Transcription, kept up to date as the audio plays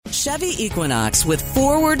Chevy Equinox with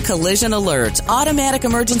forward collision alert, automatic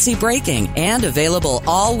emergency braking, and available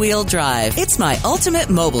all-wheel drive. It's my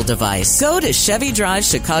ultimate mobile device. Go to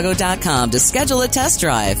ChevyDriveChicago.com to schedule a test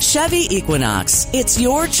drive. Chevy Equinox. It's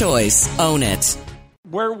your choice. Own it.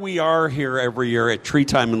 Where we are here every year at Tree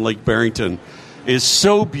Time in Lake Barrington is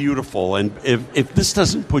so beautiful, and if this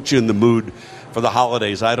doesn't put you in the mood for the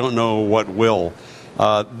holidays, I don't know what will.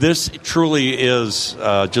 This truly is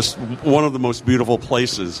just one of the most beautiful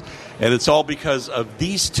places, and it's all because of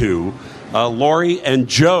these two. Lori and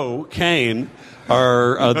Joe Kane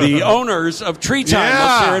are the owners of Tree Time. Yeah.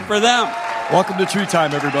 Let's hear it for them. Welcome to Tree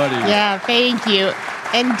Time, everybody. Yeah, thank you.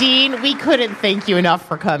 And Dean, we couldn't thank you enough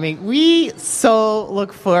for coming. We so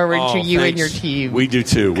look forward to you thanks. and your team. We do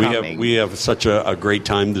too. Coming. We have such a great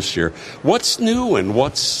time this year. What's new and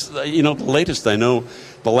what's the latest? I know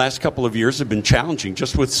the last couple of years have been challenging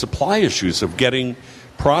just with supply issues of getting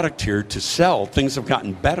product here to sell. Things have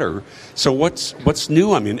gotten better. So what's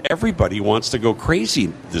new? I mean, everybody wants to go crazy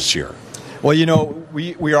this year. Well,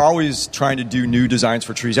 we are always trying to do new designs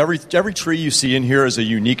for trees. Every tree you see in here is a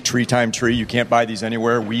unique Tree Time tree. You can't buy these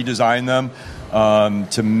anywhere. We design them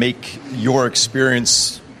to make your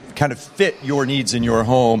experience kind of fit your needs in your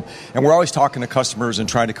home. And we're always talking to customers and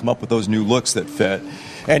trying to come up with those new looks that fit.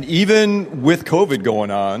 And even with COVID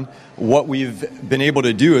going on, what we've been able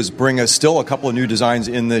to do is bring us still a couple of new designs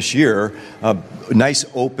in this year, nice,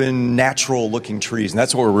 open, natural-looking trees. And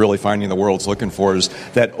that's what we're really finding the world's looking for is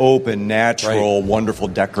that open, natural, wonderful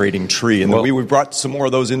decorating tree. And we brought some more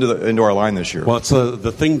of those into our line this year. Well, it's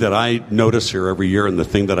the thing that I notice here every year and the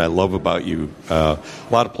thing that I love about you. A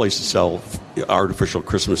lot of places sell artificial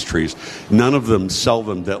Christmas trees. None of them sell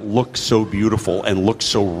them that look so beautiful and look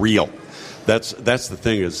so real. That's the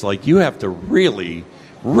thing. Is like you have to really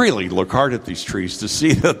look hard at these trees to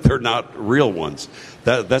see that they're not real ones.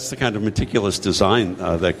 That's the kind of meticulous design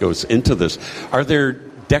that goes into this. Are there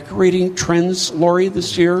decorating trends, Lori,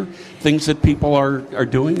 this year? Things that people are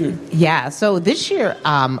doing? Yeah, so this year,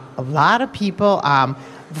 a lot of people,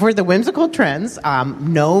 for the whimsical trends,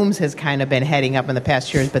 gnomes has kind of been heading up in the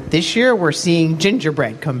past years, but this year we're seeing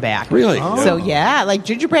gingerbread come back. Really? Oh. So yeah, like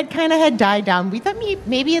gingerbread kind of had died down. We thought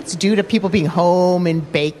maybe it's due to people being home and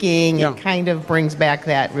baking. Yeah. It kind of brings back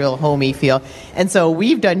that real homey feel. And so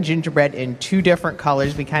we've done gingerbread in 2 different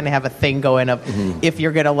colors. We kind of have a thing going of if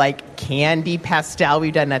you're going to like candy pastel,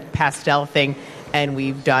 we've done a pastel thing, and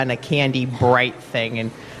we've done a candy bright thing. And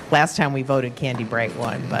last time we voted Candy Bright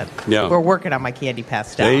won, but we're working on my Candy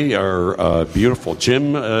Pastel. They are beautiful.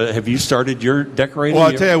 Jim, have you started your decorating? Well,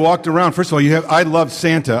 I'll tell you, I walked around. First of all, I love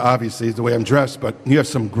Santa, obviously, is the way I'm dressed, but you have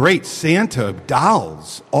some great Santa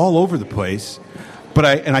dolls all over the place. But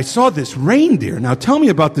I saw this reindeer. Now, tell me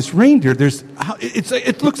about this reindeer.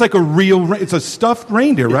 It looks like it's a stuffed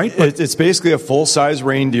reindeer, right? It's basically a full-size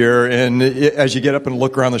reindeer, and as you get up and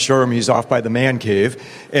look around the showroom, he's off by the man cave,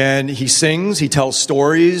 and he sings, he tells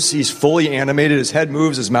stories, he's fully animated, his head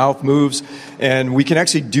moves, his mouth moves, and we can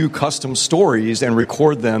actually do custom stories and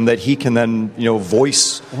record them that he can then,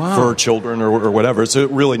 voice for children or whatever. It's a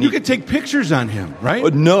really neat. You could take pictures on him,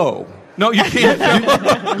 right? No. No, you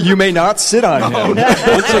can't. You may not sit on him.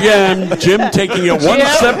 Once again, Jim taking it one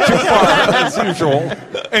step too far, as usual.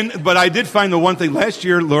 But I did find the one thing. Last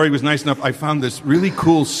year, Lori was nice enough. I found this really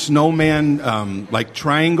cool snowman,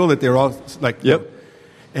 triangle that they're all like. Yep.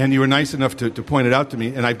 And you were nice enough to point it out to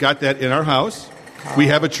me. And I've got that in our house. We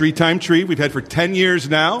have a Tree Time tree. We've had for 10 years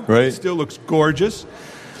now. Right. It still looks gorgeous.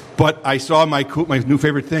 But I saw my new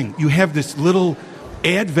favorite thing. You have this little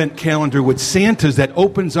Advent calendar with Santas that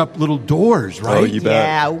opens up little doors, right? Oh, you bet.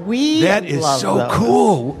 Yeah, that is love so those.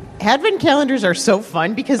 cool. Advent calendars are so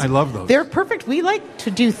fun because I love those. They're perfect. We like to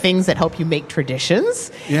do things that help you make traditions.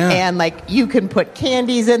 Yeah. And you can put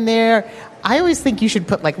candies in there. I always think you should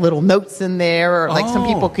put little notes in there, or some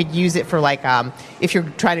people could use it for if you're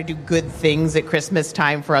trying to do good things at Christmas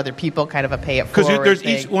time for other people, kind of a pay it forward. Because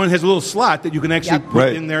each one has a little slot that you can actually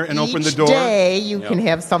put in there and open the door. Each day you can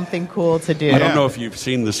have something cool to do. I don't know if you've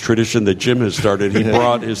seen this tradition that Jim has started. He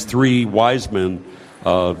brought his 3 wise men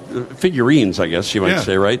figurines, I guess you might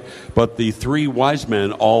say, right? But the 3 wise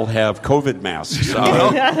men all have COVID masks.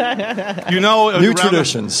 New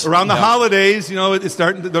traditions. Around the holidays, it's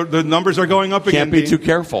starting. The numbers are going up again. Can't be too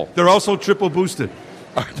careful. They're also triple boosted.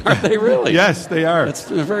 Are they really? Yes, they are. That's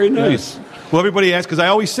very nice. Yeah. Well, everybody asks, because I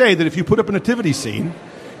always say that if you put up a nativity scene,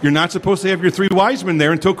 you're not supposed to have your 3 wise men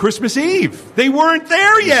there until Christmas Eve. They weren't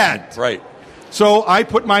there yet. Right. So I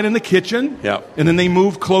put mine in the kitchen, and then they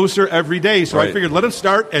move closer every day. So I figured let them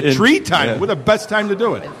start at Tree Time. We're the best time to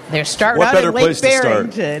do it. They're starting out in Lake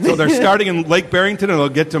Barrington. So they're starting in Lake Barrington, and they'll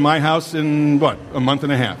get to my house in, a month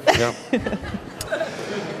and a half. Yeah.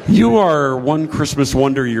 You are one Christmas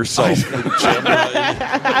wonder yourself, Jim.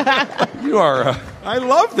 You are. I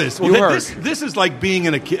love this. Well, this is like being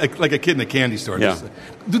in like a kid in a candy store. Yeah.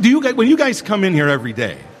 Do you guys, when you guys come in here every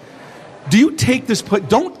day, do you take this place?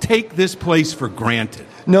 Don't take this place for granted.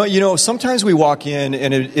 No, sometimes we walk in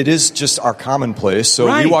and it is just our commonplace. So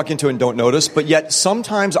Right. we walk into it and don't notice. But yet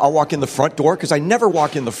sometimes I'll walk in the front door because I never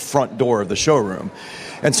walk in the front door of the showroom.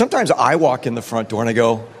 And sometimes I walk in the front door and I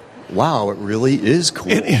go, wow, it really is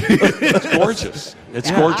cool. It's gorgeous.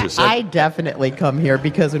 It's gorgeous. I definitely come here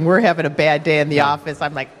because when we're having a bad day in the office,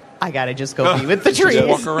 I'm like, I got to just go be with the trees.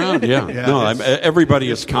 Walk around, yeah. No, everybody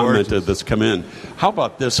has commented gorgeous. that's come in. How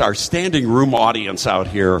about this? Our standing room audience out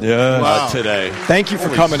here today. Thank you for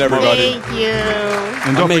coming, everybody. Thank you.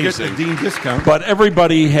 And don't Amazing. forget the Dean discount. But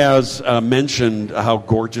everybody has mentioned how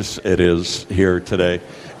gorgeous it is here today.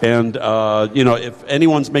 And, if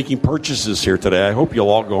anyone's making purchases here today, I hope you'll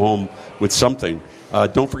all go home with something.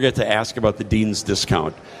 Don't forget to ask about the Dean's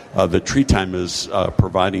discount that Tree Time is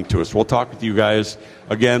providing to us. We'll talk with you guys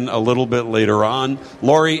again a little bit later on.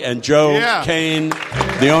 Lori and Joe Kane,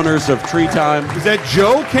 the owners of Tree Time. Is that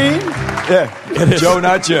Joe Kane? Yeah, Joe,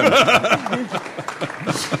 not Jim.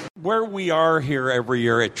 Where we are here every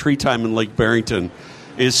year at Tree Time in Lake Barrington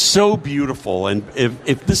is so beautiful. And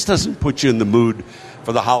if this doesn't put you in the mood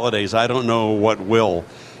for the holidays, I don't know what will.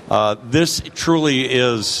 This truly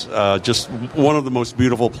is just one of the most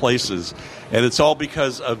beautiful places. And it's all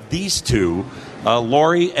because of these two.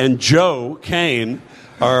 Lori and Joe Kane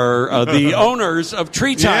are the owners of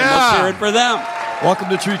Tree Time. Yeah. Let's hear it for them. Welcome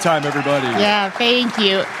to Tree Time, everybody. Yeah, thank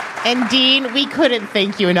you. And Dean, we couldn't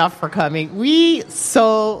thank you enough for coming. We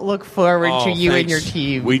so look forward to you and your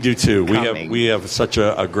team. We do too. coming. We have such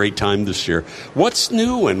a great time this year. What's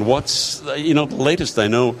new and what's the latest? I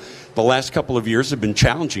know the last couple of years have been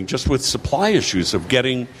challenging just with supply issues of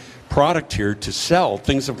getting product here to sell.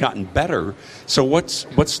 Things have gotten better. So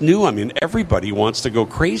what's new? I mean, everybody wants to go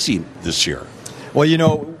crazy this year. Well,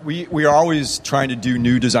 we are always trying to do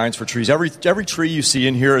new designs for trees. Every tree you see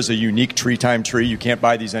in here is a unique Tree Time tree. You can't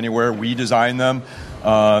buy these anywhere. We design them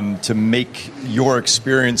to make your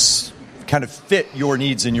experience kind of fit your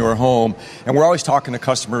needs in your home. And we're always talking to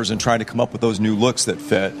customers and trying to come up with those new looks that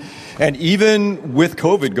fit. And even with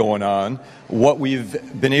COVID going on, what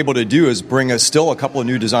we've been able to do is bring us still a couple of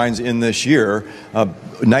new designs in this year,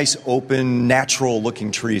 nice, open,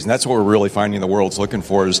 natural-looking trees. And that's what we're really finding the world's looking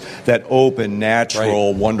for is that open,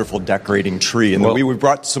 natural, wonderful decorating tree. And we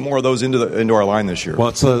brought some more of those into our line this year. Well,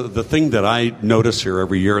 it's the thing that I notice here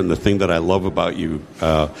every year and the thing that I love about you.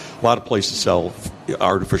 A lot of places sell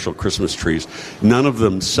artificial Christmas trees. None of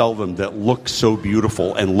them sell them that look so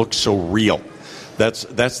beautiful and look so real. That's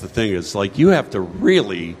the thing. Is like you have to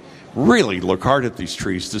really look hard at these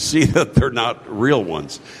trees to see that they're not real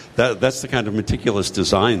ones. That's the kind of meticulous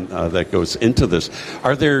design that goes into this.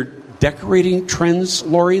 Are there decorating trends,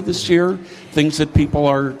 Lori, this year? Things that people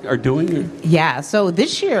are doing? Yeah, so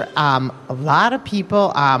this year, a lot of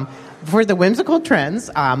people, for the whimsical trends,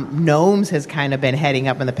 gnomes has kind of been heading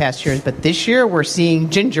up in the past years, but this year we're seeing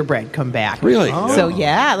gingerbread come back. Really? Oh. So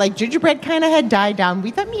yeah, like gingerbread kind of had died down. We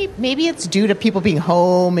thought maybe it's due to people being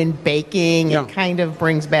home and baking. Yeah. It kind of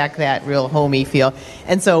brings back that real homey feel.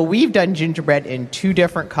 And so we've done gingerbread in 2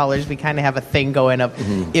 different colors. We kind of have a thing going of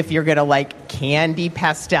if you're going to like candy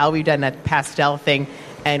pastel, we've done a pastel thing,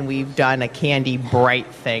 and we've done a candy bright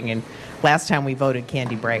thing. And last time we voted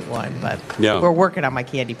Candy Bright won, but we're working on my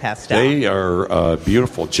Candy Pastel. They are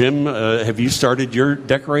beautiful. Jim, have you started your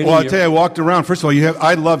decorating? Well, I'll tell you, I walked around. First of all,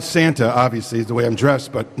 I love Santa, obviously, is the way I'm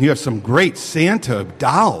dressed, but you have some great Santa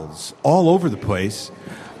dolls all over the place.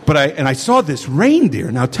 But I saw this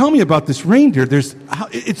reindeer. Now, tell me about this reindeer.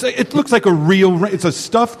 It looks like it's a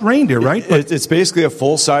stuffed reindeer, right? It's basically a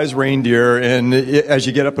full-size reindeer, and as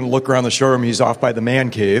you get up and look around the showroom, he's off by the man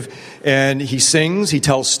cave, and he sings, he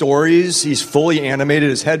tells stories, he's fully animated,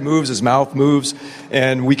 his head moves, his mouth moves,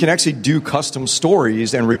 and we can actually do custom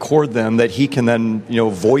stories and record them that he can then,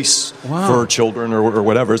 voice for children or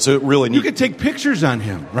whatever. It's really neat. You could take pictures on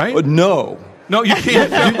him, right? No, you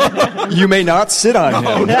can't. You may not sit on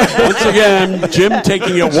him. Once again, Jim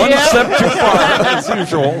taking it one step too far, as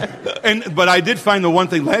usual. But I did find the one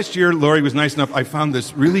thing. Last year, Lori was nice enough. I found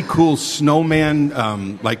this really cool snowman,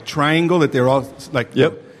 triangle that they're all like.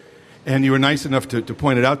 Yep. And you were nice enough to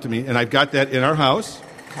point it out to me. And I've got that in our house.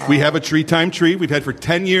 We have a Tree Time tree. We've had for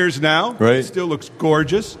 10 years now. Right. It still looks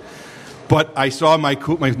gorgeous. But I saw my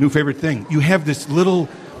new favorite thing. You have this little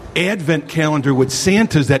Advent calendar with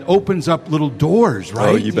Santas that opens up little doors, right?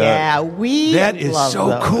 Oh, you bet. Yeah, That is love so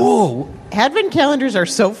those. cool. Advent calendars are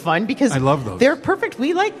so fun because I love those. They're perfect.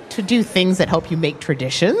 We like to do things that help you make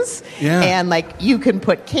traditions. Yeah. And like you can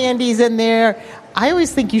put candies in there. I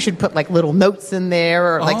always think you should put like little notes in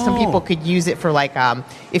there, or like some people could use it for like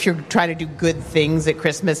if you're trying to do good things at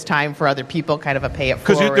Christmas time for other people, kind of a pay it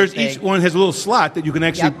forward Because there's thing. each one has a little slot that you can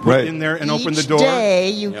actually put in there and open the door. Each day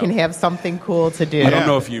you can have something cool to do. I don't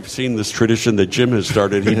know if you've seen this tradition that Jim has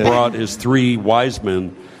started. He brought his 3 wise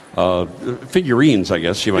men figurines, I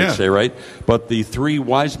guess you might say, right? But the 3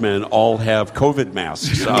 wise men all have COVID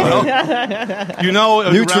masks.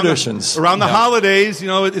 New traditions. Around the holidays,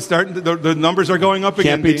 it's starting. The numbers are going up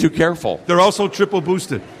again. Can't be too careful. They're also triple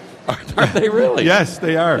boosted. Are they really? Yes,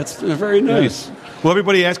 they are. That's very nice. Yes. Well,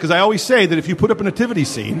 everybody asks, because I always say that if you put up a nativity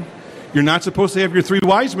scene, you're not supposed to have your 3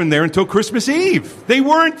 wise men there until Christmas Eve. They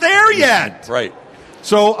weren't there yet. Right.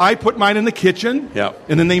 So I put mine in the kitchen,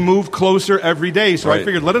 and then they move closer every day. So I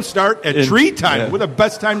figured let them start at tree time. We're the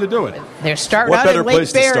best time to do it. They're starting out in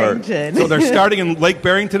Lake Barrington. So they're starting in Lake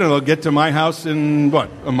Barrington, and they'll get to my house in,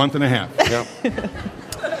 a month and a half. Yeah.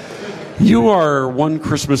 You are one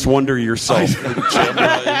Christmas wonder yourself, Jim.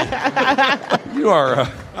 You are.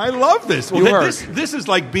 I love this. Well, this is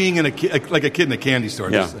like being in a kid in a candy store.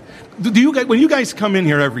 Yeah. Do you guys, when you guys come in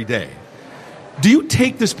here every day, do you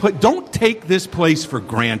take this place? Don't take this place for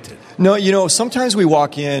granted. No, sometimes we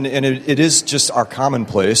walk in and it is just our common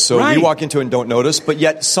place. So we walk into it and don't notice. But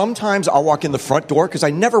yet sometimes I'll walk in the front door because I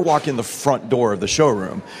never walk in the front door of the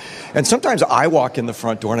showroom. And sometimes I walk in the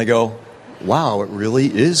front door and I go, wow, it really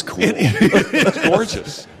is cool. It's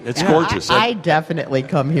gorgeous. It's gorgeous. I definitely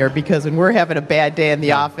come here because when we're having a bad day in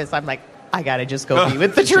the office, I'm like, I got to just go be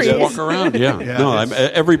with the trees. Just walk around,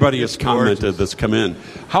 everybody has commented that's come in.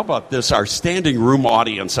 How about this? Our standing room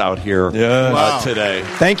audience out here today.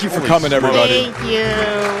 Thank you for coming, everybody. Thank you.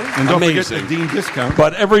 And don't forget the Dean discount.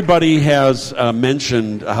 But everybody has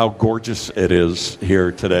mentioned how gorgeous it is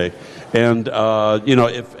here today. And,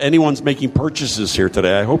 if anyone's making purchases here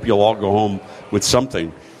today, I hope you'll all go home with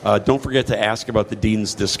something. Don't forget to ask about the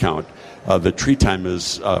Dean's discount that Tree Time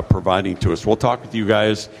is providing to us. We'll talk with you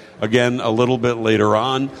guys again a little bit later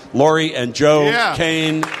on. Lori and Joe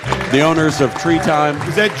Kane, the owners of Tree Time.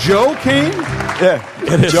 Is that Joe Kane?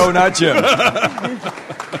 Yeah, Joe, not Jim.